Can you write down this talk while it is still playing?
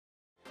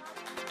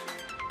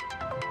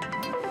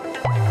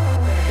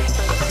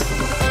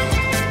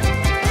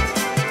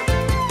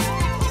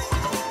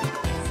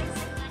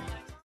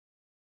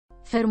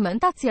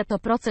Fermentacja to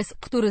proces,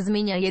 który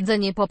zmienia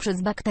jedzenie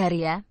poprzez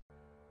bakterie.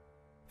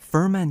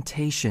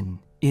 Fermentation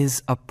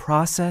is a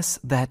process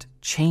that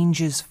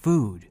changes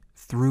food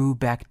through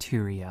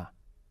bacteria.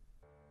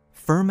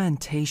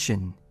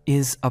 Fermentation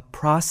is a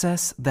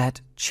process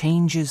that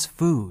changes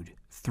food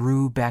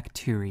through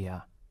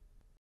bacteria.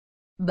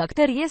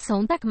 Bakterie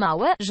są tak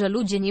małe, że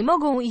ludzie nie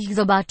mogą ich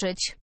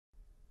zobaczyć.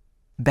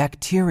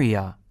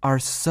 Bacteria are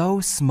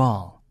so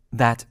small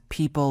that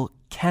people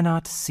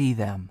cannot see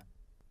them.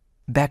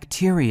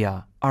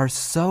 Bacteria are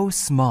so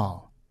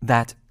small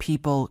that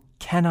people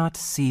cannot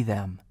see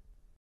them.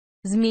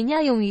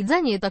 Zmieniają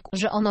jedzenie tak,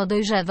 że ono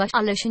dojrzewa,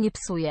 ale się nie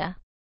psuje.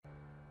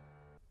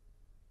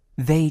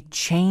 They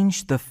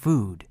change the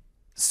food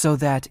so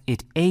that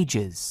it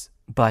ages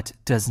but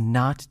does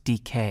not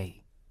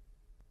decay.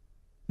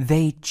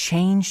 They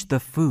change the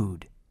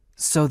food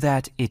so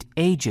that it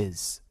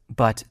ages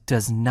but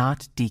does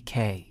not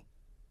decay.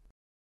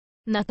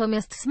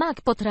 Natomiast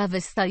smak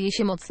potrawy staje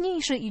się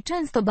mocniejszy i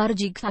często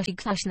bardziej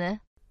kwaśny.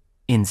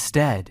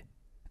 Instead,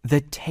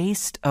 the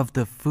taste of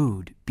the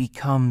food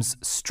becomes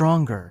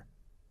stronger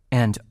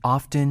and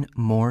often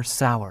more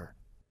sour.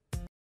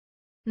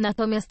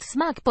 Natomiast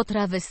smak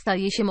potrawy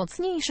staje się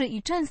mocniejszy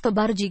i często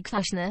bardziej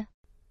kwaśny.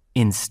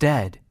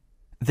 Instead,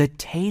 the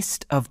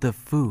taste of the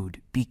food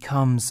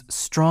becomes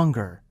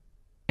stronger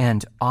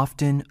and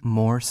often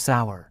more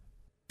sour.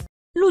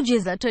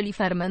 Ludzie zaczęli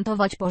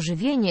fermentować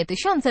pożywienie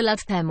tysiące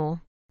lat temu.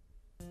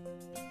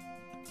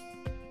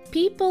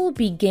 People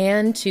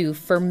began to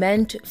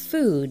ferment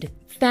food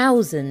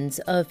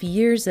thousands of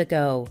years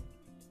ago.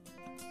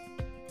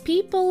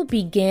 People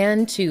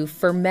began to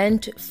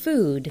ferment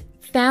food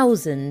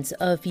thousands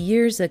of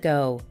years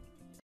ago.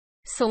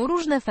 Są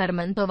różne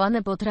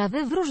fermentowane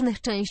potrawy w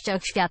różnych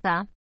częściach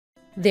świata.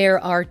 There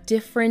are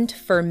different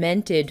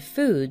fermented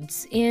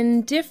foods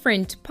in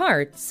different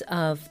parts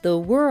of the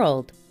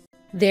world.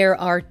 There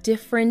are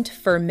different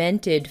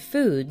fermented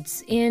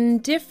foods in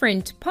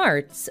different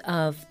parts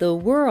of the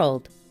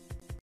world.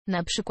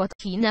 Na przykład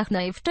w Chinach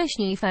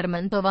najwcześniej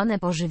fermentowane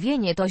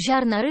pożywienie to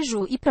ziarna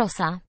ryżu i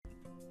prosa.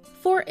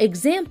 For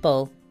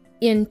example,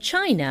 in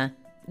China,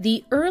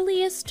 the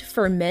earliest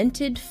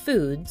fermented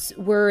foods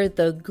were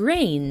the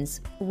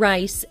grains,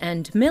 rice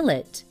and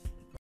millet.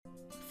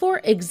 For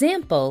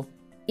example,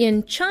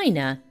 in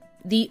China,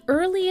 the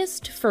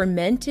earliest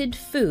fermented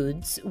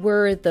foods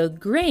were the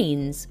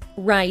grains,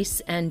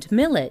 rice and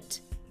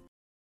millet.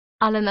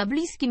 Ale na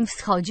Bliskim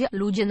Wschodzie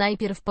ludzie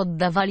najpierw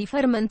poddawali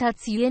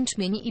fermentacji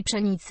jęczmień i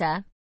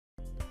pszenicę.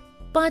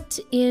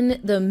 But in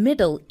the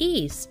Middle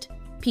East,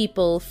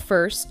 people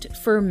first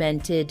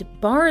fermented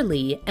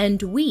barley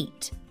and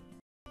wheat.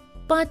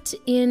 But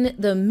in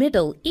the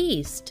Middle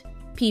East,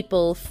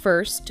 people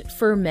first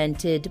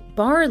fermented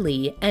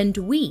barley and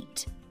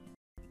wheat.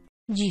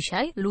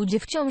 Dzisiaj ludzie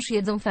wciąż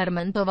jedzą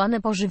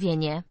fermentowane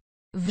pożywienie.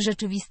 W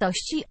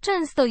rzeczywistości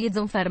często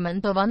jedzą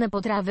fermentowane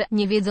potrawy,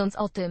 nie wiedząc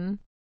o tym.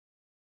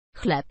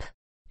 Chleb,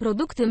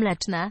 produkty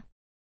mleczne,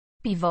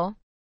 piwo,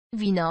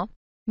 wino,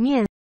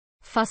 mięso,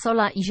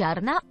 fasola i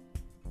ziarna.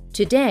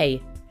 Today,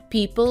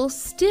 people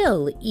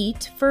still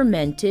eat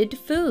fermented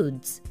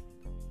foods.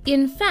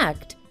 In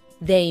fact,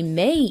 they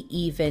may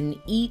even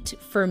eat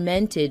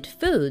fermented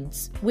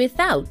foods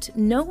without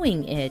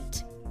knowing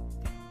it.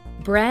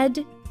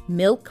 Bread,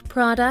 milk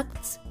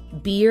products,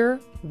 beer,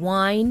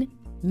 wine,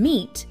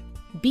 meat,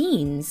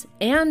 beans,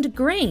 and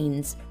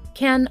grains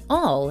can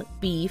all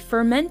be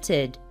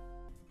fermented.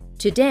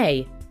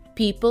 Today,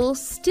 people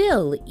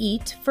still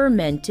eat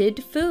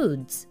fermented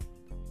foods.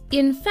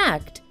 In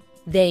fact,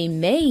 they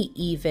may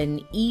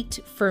even eat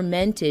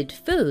fermented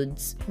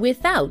foods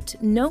without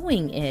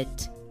knowing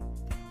it.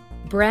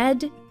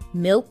 Bread,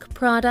 milk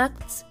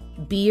products,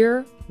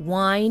 beer,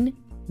 wine,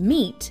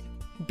 meat,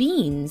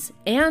 beans,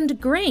 and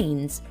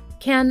grains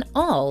can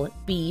all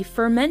be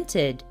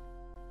fermented.